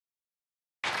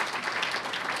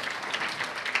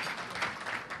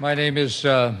My name is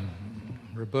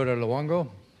Roberto Luongo.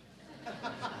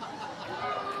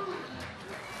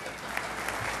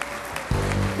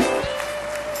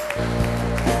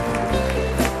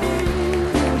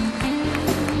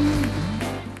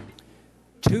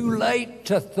 Too late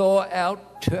to thaw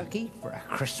out turkey for a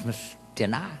Christmas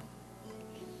dinner?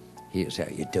 Here's how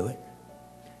you do it.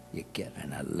 You get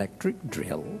an electric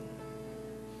drill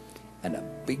and a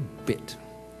big bit,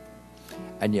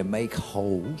 and you make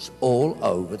holes all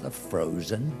over the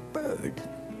frozen bird.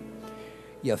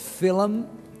 You fill them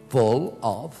full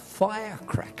of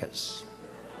firecrackers.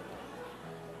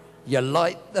 You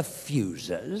light the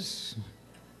fuses,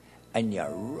 and you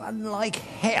run like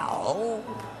hell.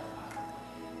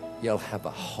 You'll have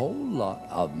a whole lot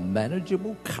of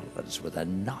manageable colours with a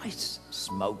nice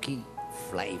smoky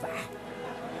flavour.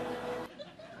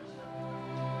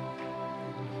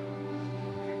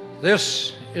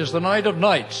 This is the night of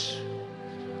nights,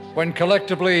 when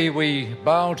collectively we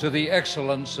bow to the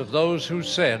excellence of those who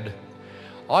said,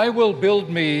 "I will build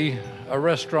me a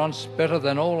restaurant better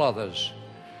than all others,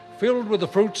 filled with the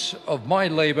fruits of my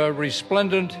labor,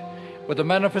 resplendent with the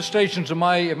manifestations of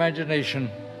my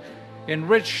imagination,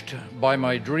 enriched by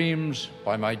my dreams,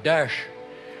 by my dash,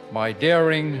 my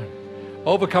daring,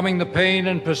 overcoming the pain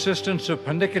and persistence of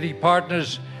pernickety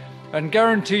partners, and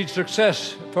guaranteed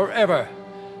success forever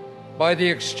by the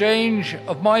exchange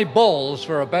of my balls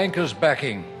for a banker's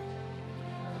backing."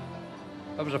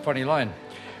 That was a funny line.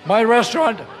 My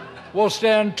restaurant will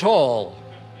stand tall.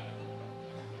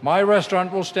 My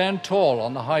restaurant will stand tall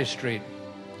on the high street,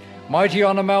 mighty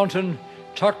on a mountain,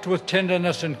 tucked with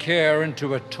tenderness and care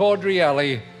into a tawdry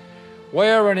alley,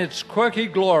 where in its quirky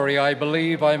glory I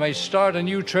believe I may start a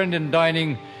new trend in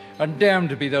dining, and damned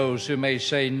to be those who may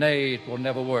say, "Nay, it will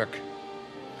never work."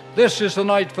 This is the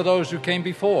night for those who came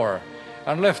before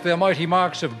and left their mighty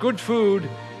marks of good food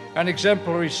and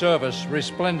exemplary service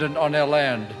resplendent on their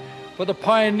land, for the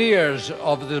pioneers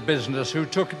of the business who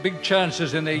took big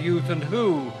chances in their youth and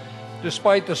who,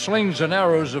 despite the slings and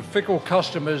arrows of fickle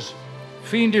customers,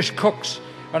 fiendish cooks,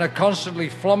 and a constantly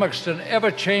flummoxed and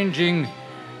ever-changing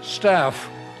staff,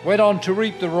 went on to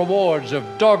reap the rewards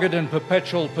of dogged and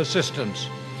perpetual persistence.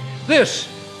 This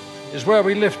is where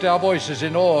we lift our voices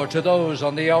in awe to those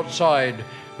on the outside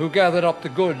who gathered up the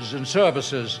goods and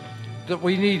services that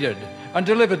we needed and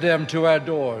delivered them to our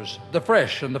doors, the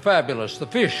fresh and the fabulous, the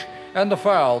fish and the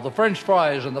fowl, the French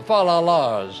fries and the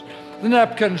fa-la-las, the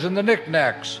napkins and the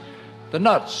knickknacks, the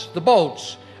nuts, the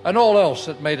bolts, and all else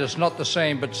that made us not the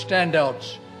same but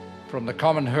standouts from the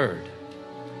common herd.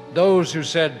 Those who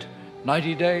said,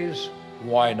 90 days?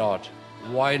 Why not?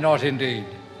 Why not indeed?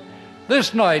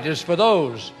 This night is for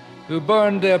those who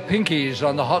burned their pinkies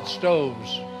on the hot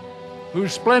stoves, who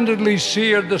splendidly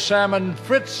seared the salmon,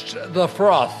 fritzed the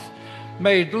froth,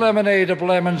 made lemonade of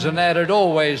lemons, and added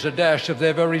always a dash of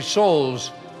their very souls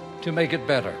to make it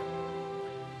better,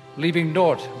 leaving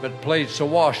naught but plates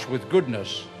awash with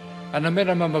goodness and a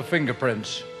minimum of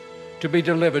fingerprints to be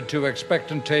delivered to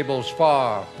expectant tables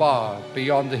far, far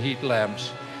beyond the heat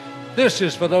lamps. This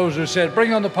is for those who said,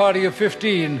 "Bring on the party of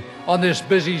 15 on this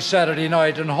busy Saturday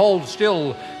night, and hold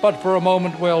still but for a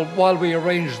moment while we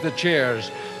arrange the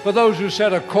chairs." For those who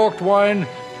said, "A corked wine,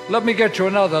 let me get you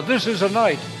another." This is a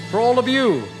night for all of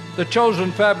you, the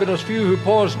chosen fabulous few who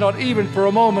paused not even for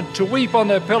a moment to weep on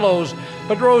their pillows,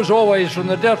 but rose always from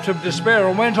the depths of despair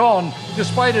and went on,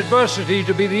 despite adversity,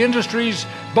 to be the industry's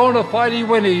bona fide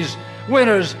winners.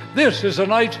 This is a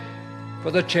night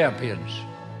for the champions.